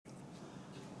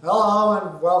Hello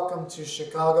and welcome to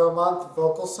Chicago Month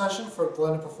Vocal Session for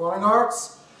Blended Performing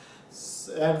Arts.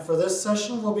 And for this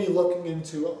session we'll be looking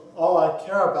into All I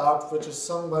Care About, which is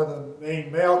sung by the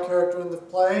main male character in the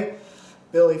play,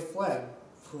 Billy Flynn,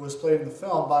 who was played in the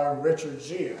film by Richard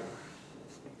Gere.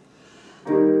 I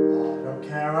don't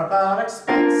care about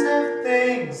expensive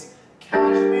things,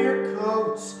 cashmere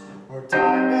coats or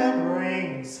diamond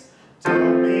rings.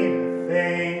 Don't mean a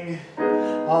thing.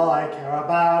 All I care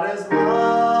about is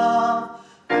love.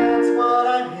 That's what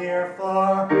I'm here for.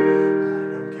 I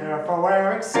don't care for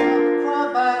wearing silk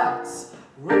cravats,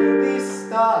 ruby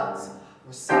studs,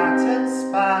 or satin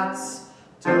spats.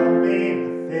 Don't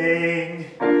mean a thing.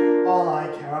 All I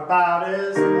care about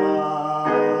is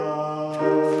love.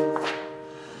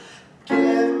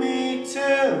 Give me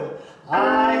two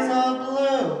eyes of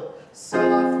blue,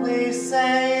 softly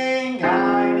saying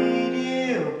I need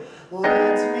you.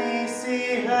 Let me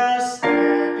see her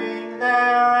standing there,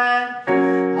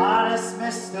 and honest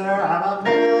mister, I'm a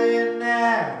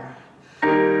millionaire. I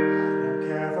don't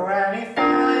care for any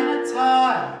fine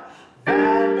attire,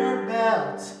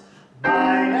 Vanderbilt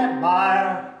might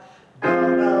admire.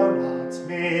 No, not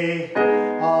me.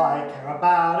 All I care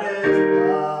about is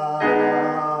love.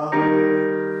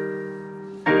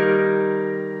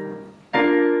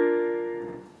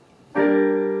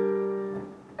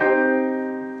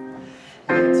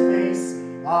 It may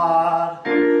seem odd,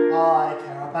 all I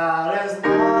care about is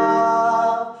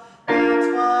love. That's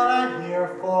what I'm here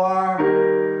for.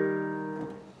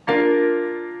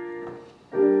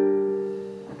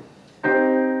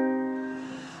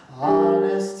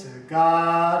 Honest to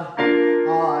God,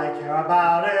 all I care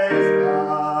about is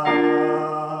love.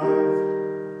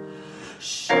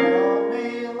 Show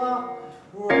me love,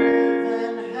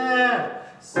 raven hair,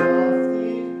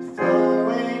 softly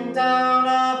flowing down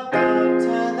about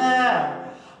to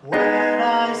there. When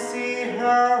I see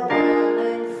her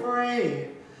running free,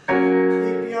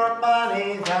 keep your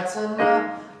money, that's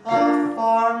enough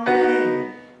for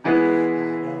me. I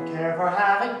don't care for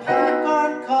having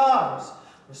Packard cars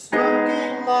or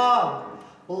smoking long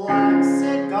black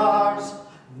cigars.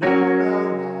 No,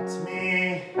 not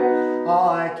me. All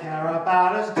I care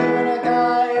about is doing a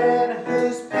guy in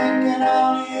who's picking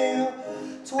on you,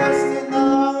 twisting the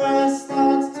wrist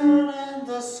that's turning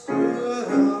the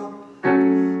screw.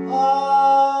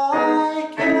 All I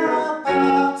care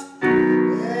about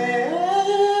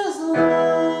is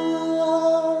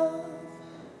love.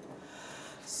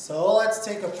 So let's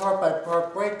take a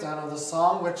part-by-part breakdown of the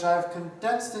song, which I've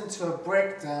condensed into a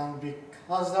breakdown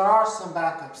because there are some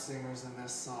backup singers in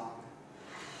this song.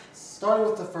 Starting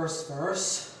with the first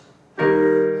verse. I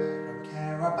don't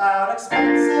care about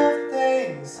expensive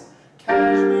things,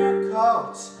 cashmere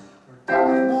coats or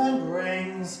diamond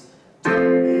rings.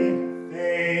 Don't mean a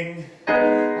thing.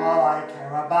 All I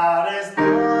care about is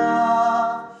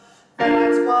love.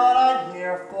 That's what I'm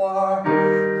here for. I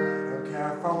don't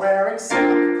care for wearing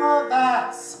silk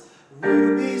cravats,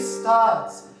 ruby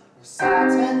studs, or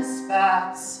satin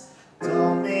spats.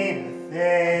 Don't mean a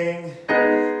thing.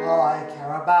 All I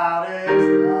care about is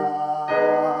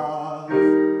love.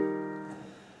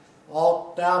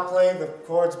 I'll now play the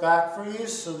chords back for you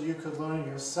so you could learn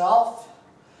yourself.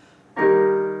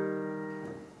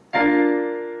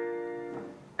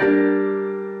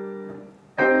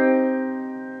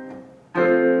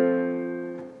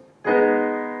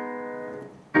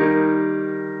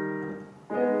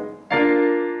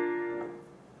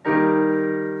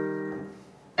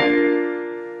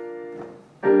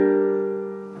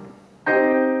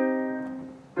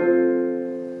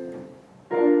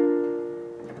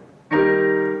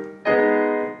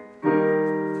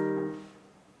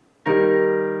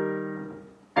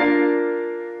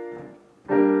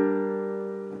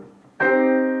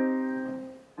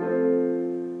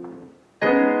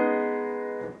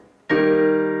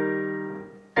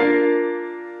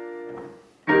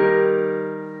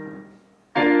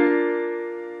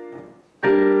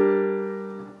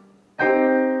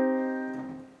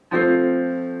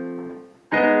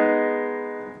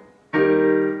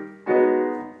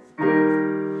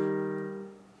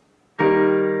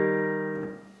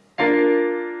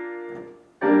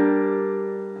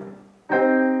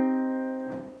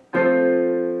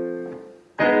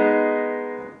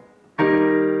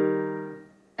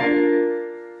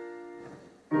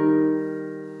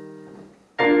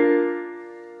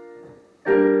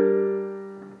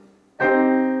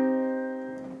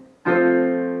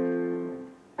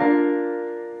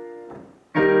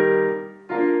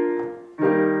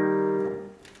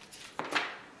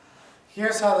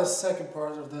 Here's how the second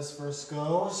part of this verse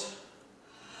goes.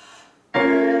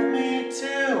 Give me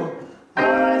two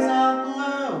eyes of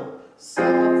blue,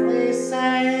 soft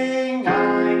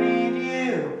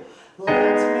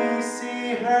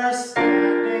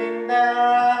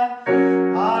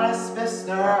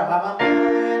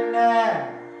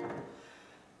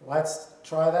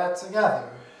try that together.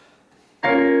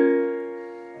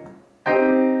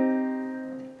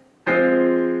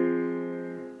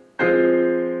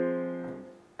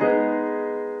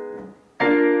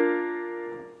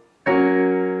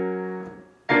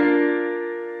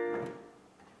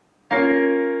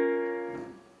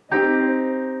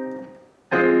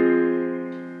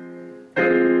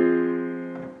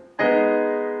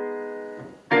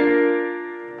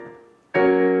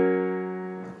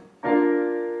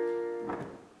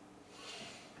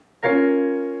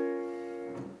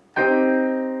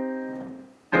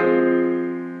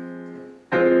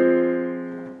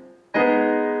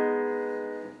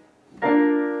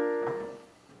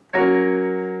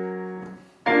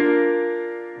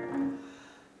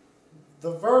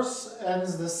 The verse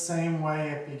ends the same way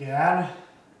it began.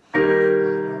 I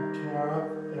don't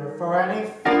care for any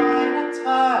fine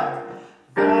attire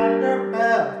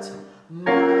Vanderbilt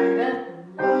might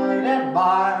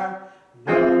admire.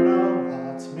 No,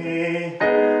 not me.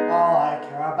 All I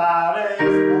care about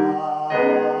is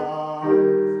love.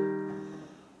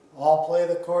 I'll play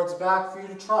the chords back for you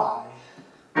to try.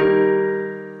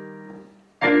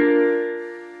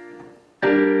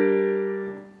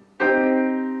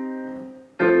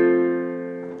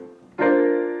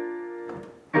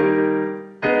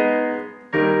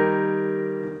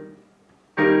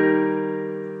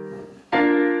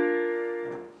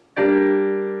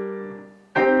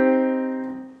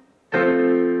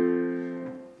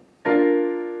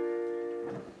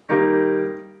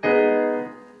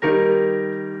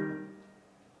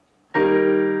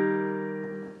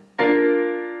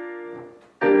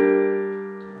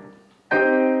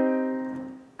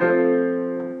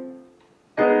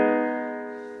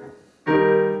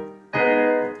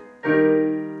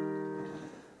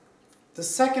 The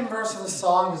second verse of the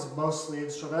song is mostly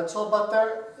instrumental, but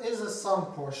there is a sung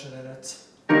portion in it.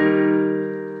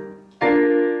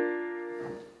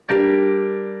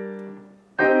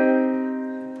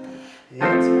 It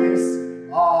may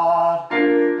seem odd,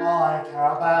 all I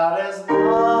care about is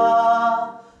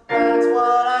love. That's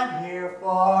what I'm here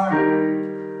for.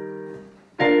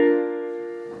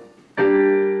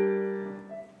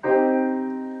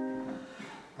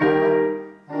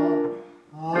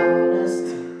 Honest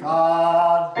to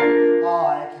God, all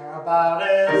I care about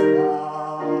is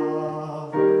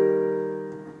love.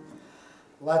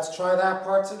 Let's try that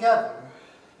part together.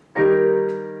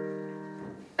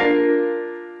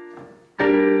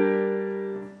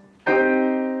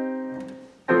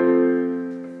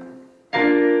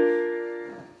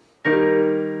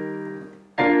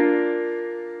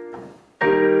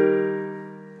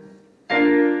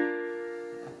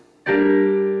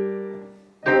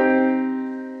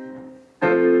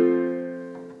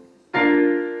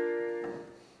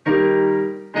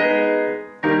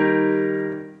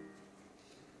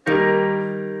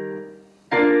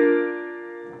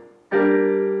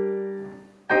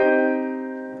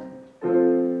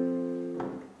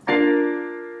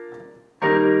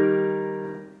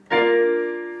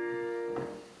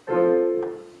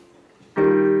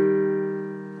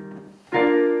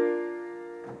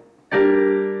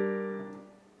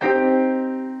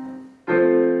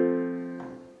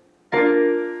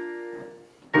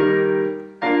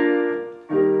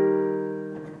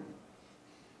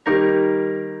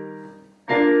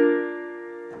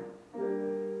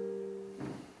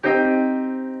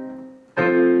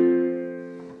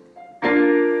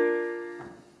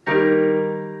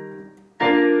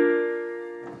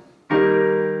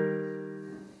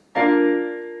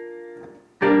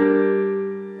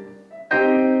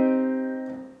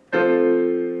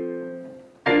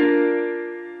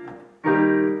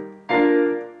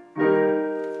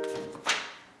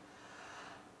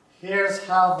 Here's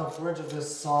how the bridge of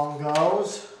this song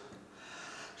goes.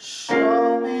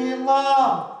 Show me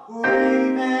long,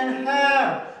 waving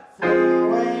hair,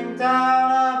 flowing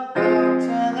down about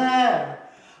to there.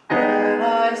 When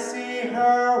I see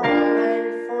her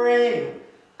running free,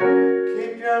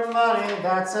 keep your money,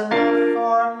 that's enough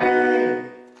for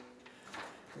me.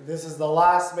 This is the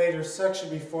last major section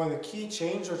before the key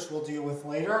change, which we'll deal with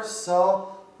later,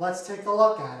 so let's take a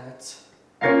look at it.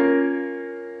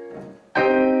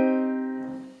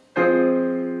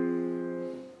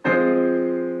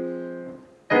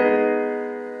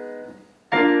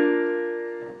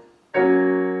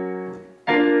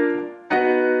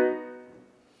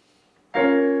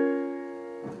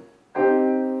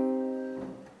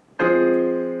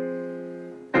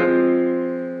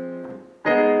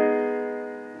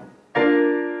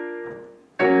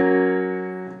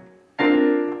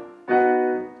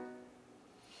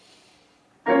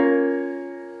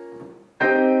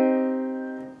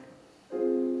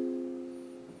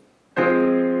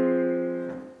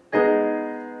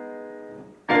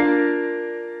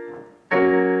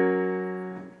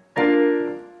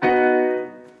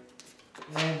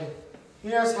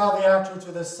 here's how the outro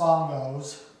to this song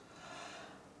goes.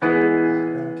 I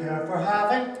don't care for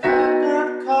having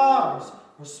Packard cars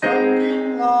or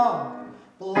smoking long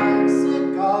black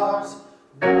cigars.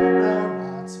 No,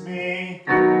 not me.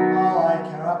 All I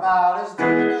care about is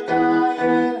dating a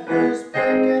guy who's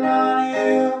picking on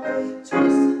you,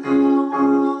 twisting the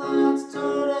world that's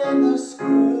turning the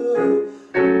screw.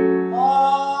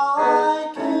 All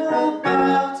I care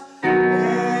about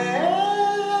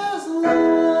is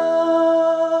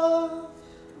love.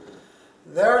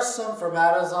 There are some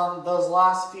fermatas on those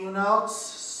last few notes,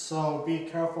 so be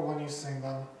careful when you sing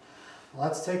them.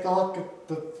 Let's take a look at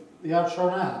the outro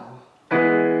now.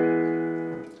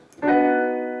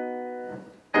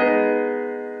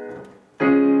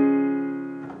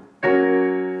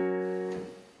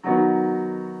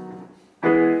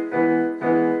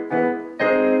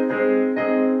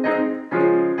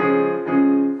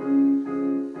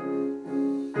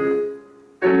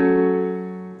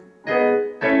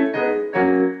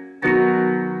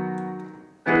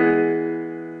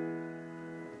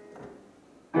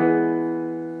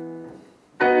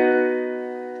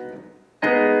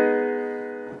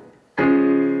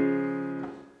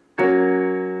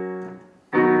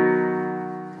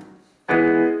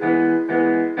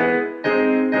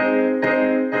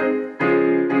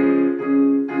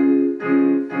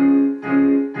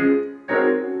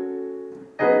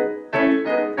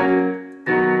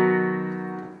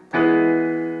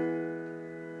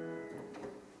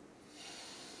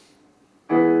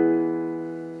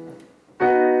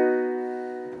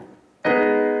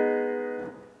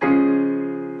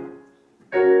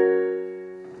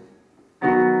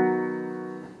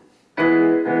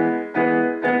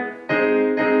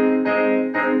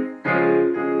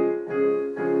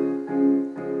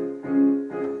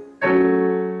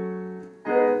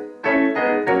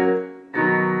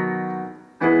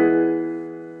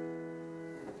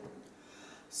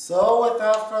 So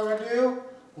without further ado,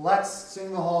 let's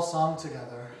sing the whole song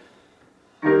together.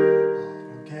 I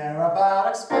don't care about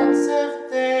expensive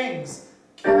things,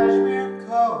 cashmere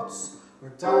coats or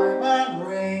diamond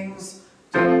rings.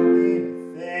 Don't need a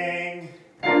thing.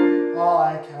 All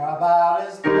I care about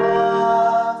is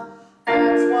love.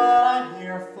 That's what I'm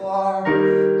here for. I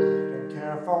don't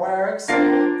care for wearing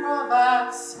silk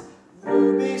cravats,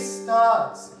 ruby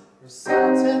studs, or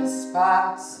satin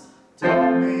spats.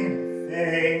 Don't need a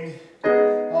thing.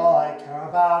 All I care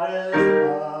about is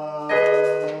love.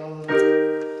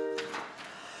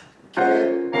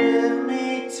 Give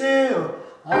me two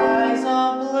eyes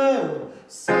of blue,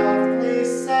 softly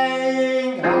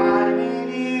saying I need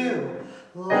you.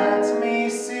 Let me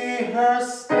see her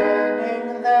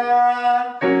standing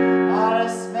there, and I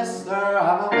dismiss her.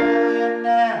 I'm a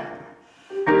millionaire.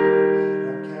 I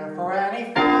don't care for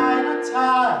any fine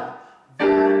attire,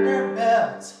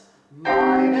 Vanderbilt,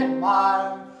 mine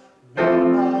admire. No,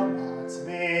 not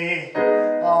me.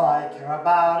 All I care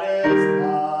about is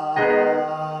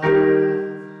love.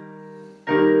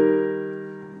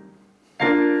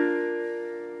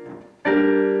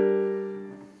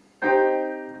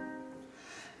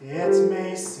 It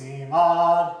may seem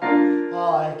odd,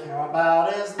 all I care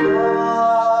about is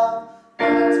love.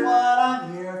 That's what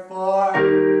I'm here for.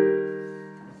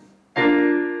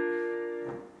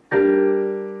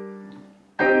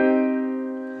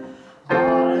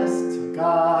 Honest to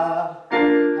God,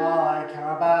 all I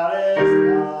care about is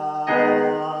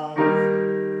love.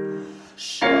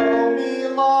 Show me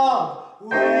long,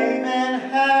 waving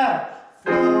hair,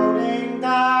 floating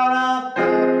down about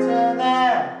to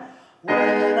there.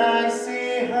 When I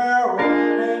see her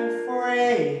running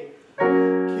free,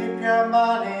 keep your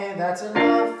money, that's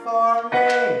enough for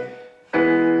me. I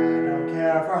don't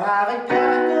care for having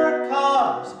Packard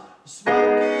cars,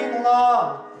 smoking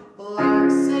long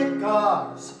black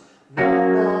cigars.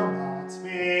 No, not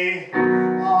me.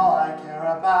 All I care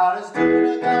about is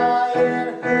dating a guy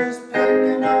who's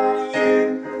picking on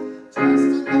you,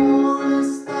 twisting the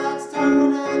wrist that's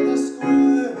turning the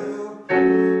screw.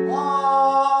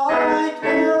 All I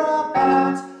care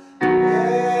about is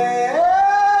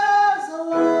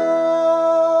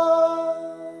love.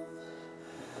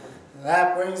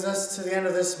 That brings us to the end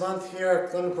of this month here at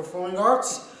Clinton Performing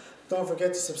Arts. Don't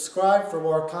forget to subscribe for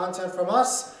more content from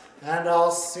us, and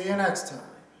I'll see you next time.